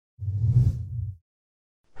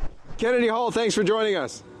Kennedy Hall, thanks for joining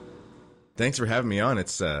us. Thanks for having me on.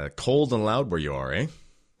 It's cold and loud where you are, eh?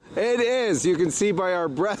 It is. You can see by our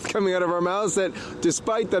breath coming out of our mouths that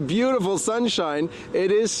despite the beautiful sunshine,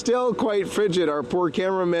 it is still quite frigid. Our poor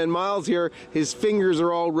cameraman Miles here, his fingers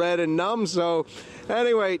are all red and numb. So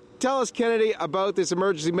anyway, tell us, Kennedy, about this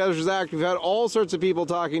Emergency Measures Act. We've had all sorts of people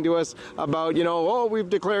talking to us about, we've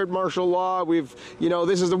declared martial law.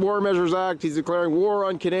 This is the War Measures Act. He's declaring war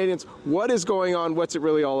on Canadians. What is going on? What's it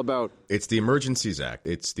really all about? It's the Emergencies Act.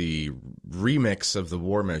 It's the remix of the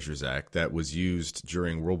War Measures Act that was used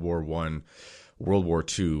during World War I, World War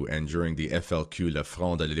II, and during the FLQ, le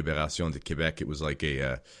Front de la Libération de Québec. It was like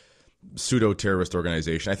a pseudo-terrorist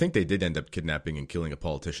organization. I think they did end up kidnapping and killing a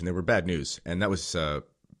politician. They were bad news. And that was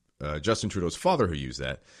Justin Trudeau's father who used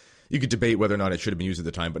that. You could debate whether or not it should have been used at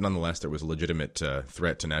the time, but nonetheless, there was a legitimate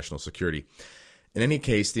threat to national security. In any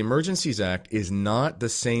case, the Emergencies Act is not the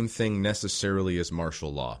same thing necessarily as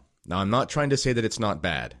martial law. Now, I'm not trying to say that it's not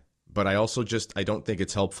bad, but I also I don't think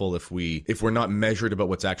it's helpful if we're not measured about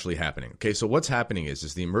what's actually happening. Okay, so what's happening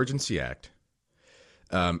is the Emergency Act,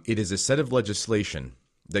 it is a set of legislation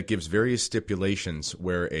that gives various stipulations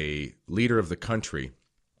where a leader of the country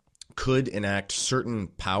could enact certain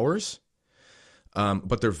powers,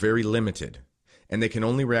 but they're very limited, and they can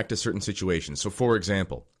only react to certain situations. So, for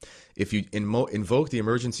example, if you invoke the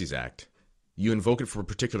Emergencies Act, you invoke it for a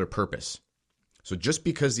particular purpose. So just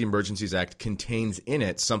because the Emergencies Act contains in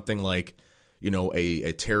it something like,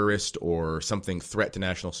 a terrorist or something threat to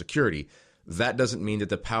national security, that doesn't mean that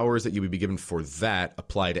the powers that you would be given for that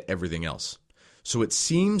apply to everything else. So it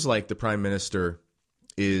seems like the Prime Minister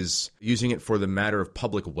is using it for the matter of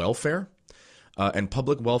public welfare. And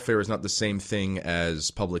public welfare is not the same thing as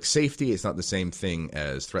public safety. It's not the same thing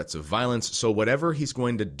as threats of violence. So whatever he's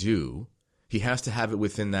going to do, he has to have it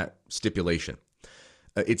within that stipulation.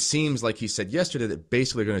 It seems like he said yesterday that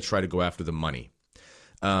basically they're going to try to go after the money.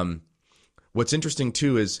 What's interesting,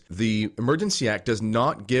 too, is the Emergency Act does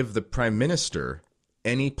not give the Prime Minister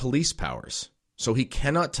any police powers. So he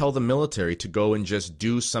cannot tell the military to go and just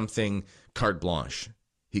do something carte blanche.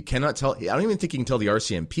 He cannot tell. I don't even think he can tell the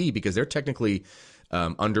RCMP because they're technically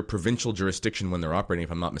under provincial jurisdiction when they're operating,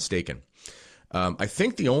 if I'm not mistaken. I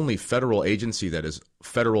think the only federal agency that is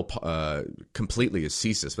federal completely is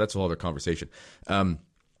CSIS. That's a whole other conversation.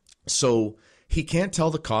 So he can't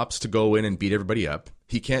tell the cops to go in and beat everybody up.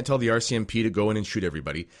 He can't tell the RCMP to go in and shoot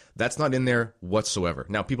everybody. That's not in there whatsoever.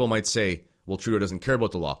 Now, people might say, well, Trudeau doesn't care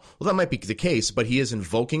about the law. Well, that might be the case, but he is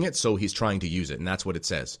invoking it, so he's trying to use it, and that's what it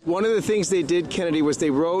says. One of the things they did, Kennedy, was they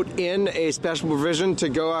wrote in a special provision to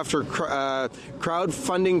go after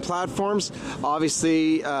crowdfunding platforms.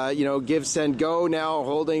 Obviously, Give, Send, Go now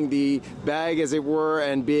holding the bag, as it were,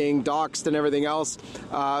 and being doxxed and everything else.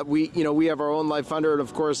 We have our own Life Funder, and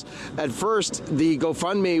of course, at first, the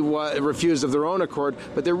GoFundMe refused of their own accord,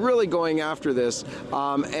 but they're really going after this,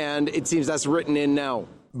 and it seems that's written in now.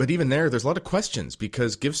 But even there's a lot of questions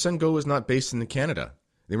because Give, Send, Go is not based in Canada.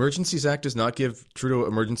 The Emergencies Act does not give Trudeau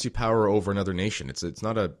emergency power over another nation.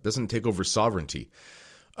 Doesn't take over sovereignty.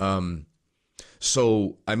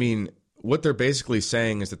 So, I mean, what they're basically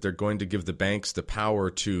saying is that they're going to give the banks the power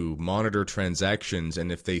to monitor transactions, and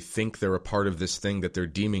if they think they're a part of this thing that they're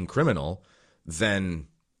deeming criminal, then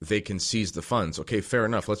they can seize the funds. Okay, fair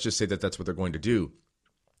enough. Let's just say that that's what they're going to do.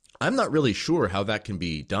 I'm not really sure how that can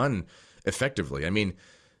be done effectively. I mean,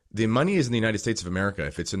 the money is in the United States of America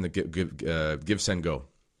if it's in the Give, Send, Go.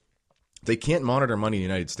 They can't monitor money in the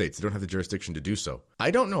United States. They don't have the jurisdiction to do so.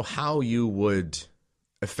 I don't know how you would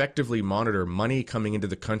effectively monitor money coming into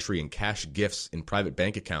the country in cash gifts in private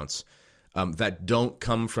bank accounts that don't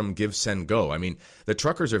come from Give, Send, Go. I mean, the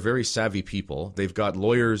truckers are very savvy people. They've got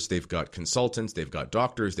lawyers, they've got consultants, they've got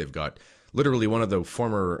doctors, they've got literally one of the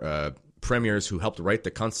former premiers who helped write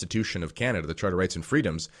the Constitution of Canada, the Charter of Rights and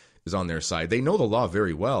Freedoms, is on their side. They know the law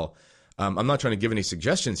very well. I'm not trying to give any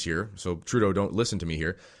suggestions here, so Trudeau, don't listen to me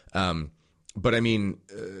here. But I mean,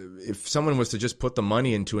 if someone was to just put the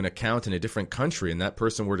money into an account in a different country and that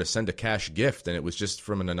person were to send a cash gift and it was just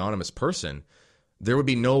from an anonymous person, there would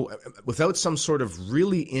be without some sort of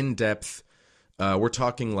really in-depth, we're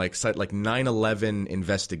talking like 9/11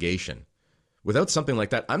 investigation. Without something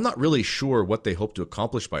like that, I'm not really sure what they hope to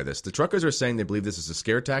accomplish by this. The truckers are saying they believe this is a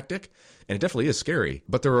scare tactic, and it definitely is scary.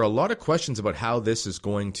 But there are a lot of questions about how this is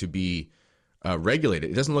going to be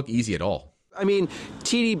regulated. It doesn't look easy at all. I mean,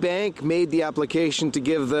 TD Bank made the application to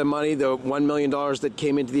give the money, the $1 million that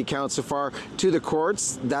came into the account so far, to the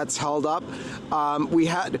courts. That's held up. We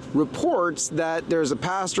had reports that there's a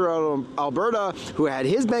pastor out of Alberta who had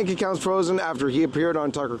his bank accounts frozen after he appeared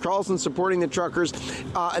on Tucker Carlson supporting the truckers,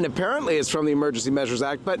 and apparently it's from the Emergency Measures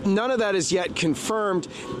Act, but none of that is yet confirmed.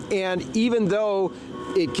 And even though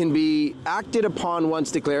it can be acted upon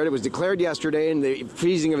once declared. It was declared yesterday, and the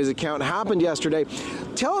freezing of his account happened yesterday.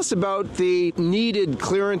 Tell us about the needed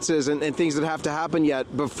clearances and things that have to happen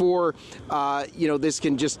yet before, this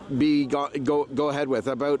can just be go ahead with,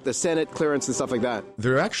 about the Senate clearance and stuff like that.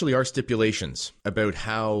 There actually are stipulations about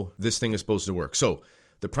how this thing is supposed to work. So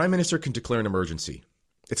the Prime Minister can declare an emergency.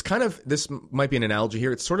 It's kind of, this might be an analogy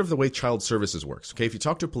here, it's sort of the way child services works. Okay, if you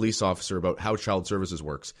talk to a police officer about how child services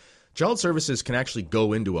works, child services can actually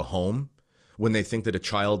go into a home when they think that a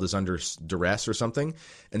child is under duress or something,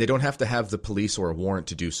 and they don't have to have the police or a warrant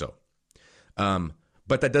to do so.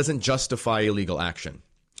 But that doesn't justify illegal action.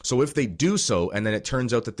 So if they do so, and then it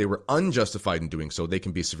turns out that they were unjustified in doing so, they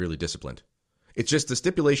can be severely disciplined. It's just the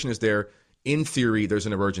stipulation is there. In theory, there's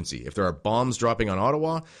an emergency. If there are bombs dropping on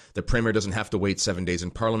Ottawa, the Premier doesn't have to wait 7 days in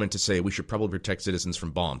Parliament to say we should probably protect citizens from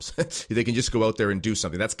bombs. They can just go out there and do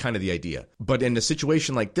something. That's kind of the idea. But in a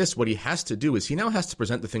situation like this, what he has to do is he now has to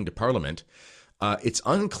present the thing to Parliament. It's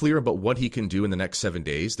unclear about what he can do in the next 7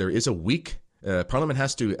 days. There is a week. Parliament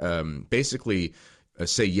has to basically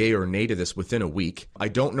say yay or nay to this within a week. I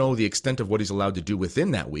don't know the extent of what he's allowed to do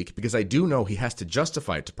within that week, because I do know he has to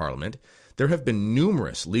justify it to Parliament. There have been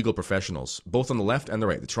numerous legal professionals, both on the left and the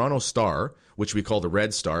right. The Toronto Star, which we call the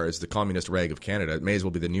Red Star, is the communist rag of Canada. It may as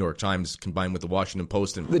well be the New York Times combined with the Washington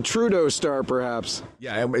Post. And the Trudeau Star, perhaps.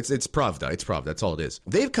 Yeah, it's Pravda. It's Pravda. That's all it is.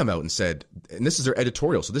 They've come out and said, and this is their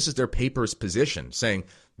editorial, so this is their paper's position, saying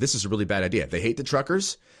this is a really bad idea. They hate the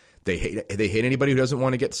truckers. They hate anybody who doesn't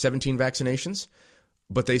want to get 17 vaccinations.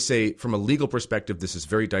 But they say, from a legal perspective, this is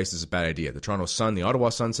very dicey. This is a bad idea. The Toronto Sun, the Ottawa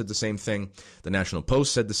Sun said the same thing. The National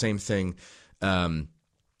Post said the same thing. Even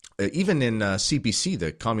in CBC,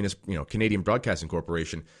 the communist, Canadian Broadcasting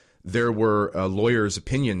Corporation, there were lawyers'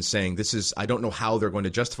 opinions saying I don't know how they're going to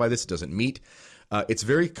justify this. It doesn't meet. It's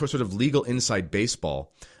very sort of legal inside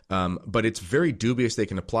baseball, but it's very dubious they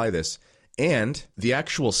can apply this. And the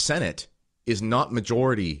actual Senate is not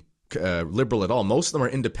majority Liberal at all. Most of them are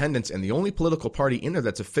independents, and the only political party in there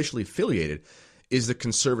that's officially affiliated is the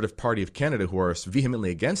Conservative Party of Canada, who are vehemently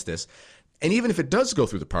against this. And even if it does go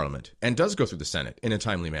through the Parliament and does go through the Senate in a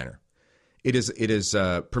timely manner, it is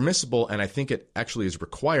permissible, and I think it actually is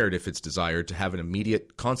required, if it's desired, to have an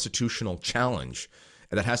immediate constitutional challenge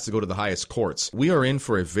that has to go to the highest courts. We are in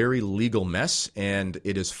for a very legal mess, and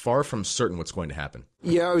it is far from certain what's going to happen.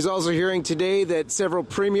 Yeah, I was also hearing today that several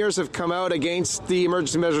premiers have come out against the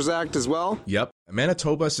Emergency Measures Act as well. Yep.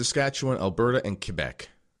 Manitoba, Saskatchewan, Alberta, and Quebec.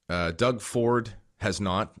 Doug Ford has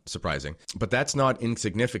not, surprising, but that's not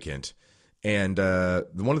insignificant. And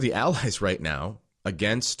one of the allies right now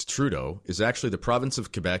against Trudeau is actually the province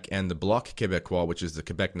of Quebec and the Bloc Québécois, which is the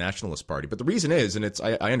Quebec Nationalist Party. But the reason is, and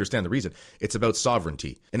I understand the reason, it's about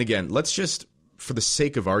sovereignty. And again, let's just, for the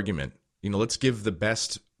sake of argument, let's give the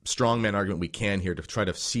best strongman argument we can here to try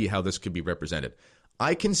to see how this could be represented.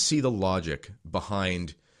 I can see the logic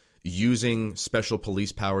behind using special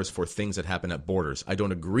police powers for things that happen at borders. I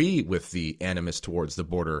don't agree with the animus towards the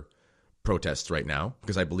border protests right now,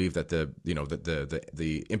 because I believe that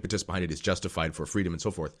the impetus behind it is justified for freedom and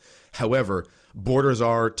so forth. However, borders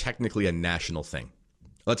are technically a national thing.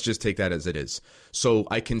 Let's just take that as it is. So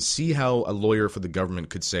I can see how a lawyer for the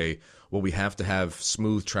government could say, well, we have to have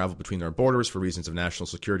smooth travel between our borders for reasons of national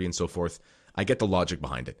security and so forth. I get the logic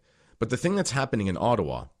behind it. But the thing that's happening in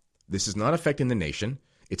Ottawa, this is not affecting the nation.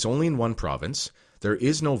 It's only in one province. There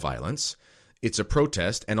is no violence. It's a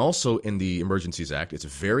protest. And also in the Emergencies Act, it's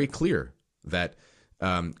very clear that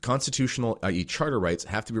constitutional, i.e. charter rights,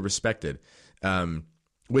 have to be respected,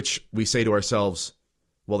 which we say to ourselves,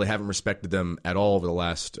 well, they haven't respected them at all over the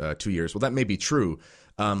last 2 years. Well, that may be true,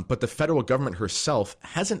 but the federal government herself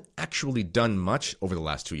hasn't actually done much over the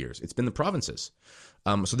last 2 years. It's been the provinces.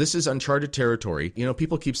 So this is uncharted territory.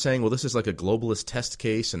 People keep saying, well, this is like a globalist test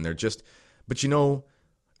case, and they're just, but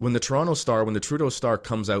when the Trudeau Star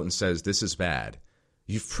comes out and says this is bad,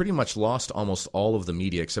 you've pretty much lost almost all of the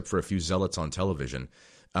media except for a few zealots on television.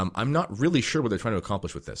 I'm not really sure what they're trying to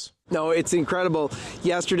accomplish with this. No, it's incredible.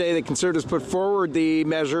 Yesterday, the Conservatives put forward the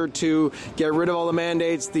measure to get rid of all the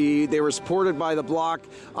mandates. They were supported by the Bloc.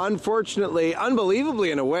 Unfortunately,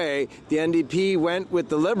 unbelievably in a way, the NDP went with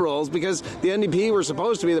the Liberals, because the NDP were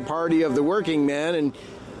supposed to be the party of the working men, and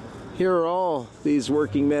here are all these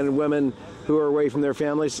working men and women who are away from their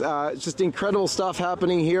families. It's just incredible stuff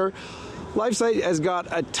happening here. LifeSite has got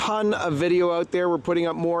a ton of video out there. We're putting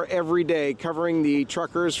up more every day, covering the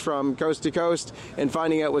truckers from coast to coast and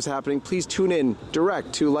finding out what's happening. Please tune in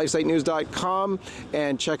direct to lifesitenews.com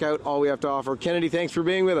and check out all we have to offer. Kennedy, thanks for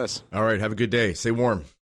being with us. All right, have a good day. Stay warm.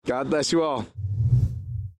 God bless you all.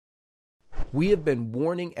 We have been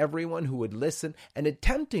warning everyone who would listen and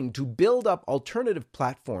attempting to build up alternative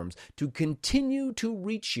platforms to continue to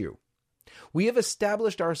reach you. We have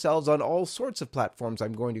established ourselves on all sorts of platforms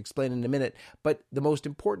I'm going to explain in a minute, but the most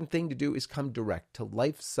important thing to do is come direct to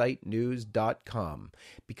lifesitenews.com,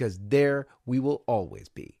 because there we will always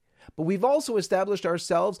be. But we've also established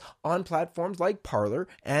ourselves on platforms like Parler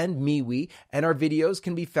and MeWe, and our videos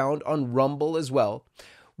can be found on Rumble as well.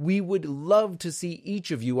 We would love to see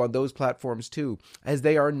each of you on those platforms too, as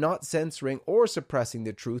they are not censoring or suppressing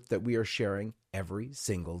the truth that we are sharing every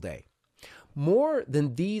single day. More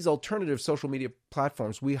than these alternative social media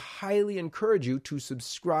platforms, we highly encourage you to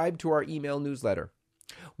subscribe to our email newsletter.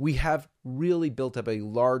 We have really built up a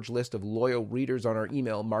large list of loyal readers on our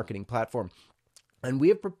email marketing platform, and we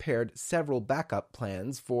have prepared several backup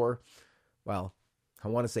plans for, well, I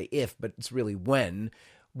want to say if, but it's really when,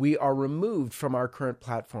 we are removed from our current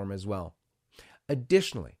platform as well.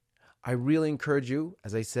 Additionally, I really encourage you,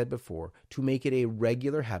 as I said before, to make it a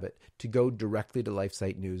regular habit to go directly to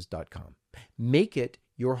lifesitenews.com. Make it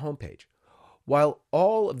your homepage. While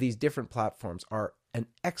all of these different platforms are an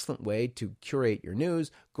excellent way to curate your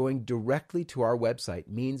news, going directly to our website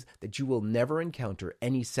means that you will never encounter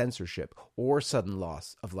any censorship or sudden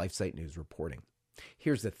loss of LifeSite News reporting.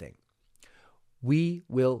 Here's the thing. We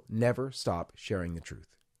will never stop sharing the truth.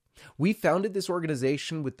 We founded this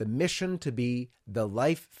organization with the mission to be the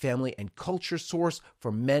life, family, and culture source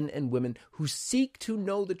for men and women who seek to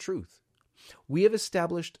know the truth. We have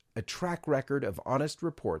established a track record of honest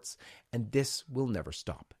reports, and this will never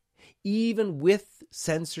stop, even with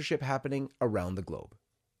censorship happening around the globe.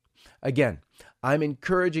 Again, I'm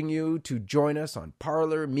encouraging you to join us on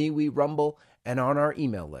Parler, MeWe, Rumble, and on our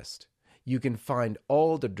email list. You can find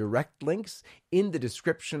all the direct links in the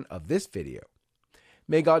description of this video.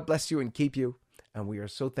 May God bless you and keep you, and we are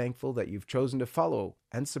so thankful that you've chosen to follow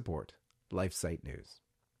and support LifeSite News.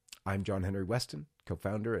 I'm John Henry Weston,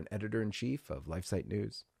 co-founder and editor-in-chief of LifeSite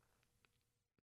News.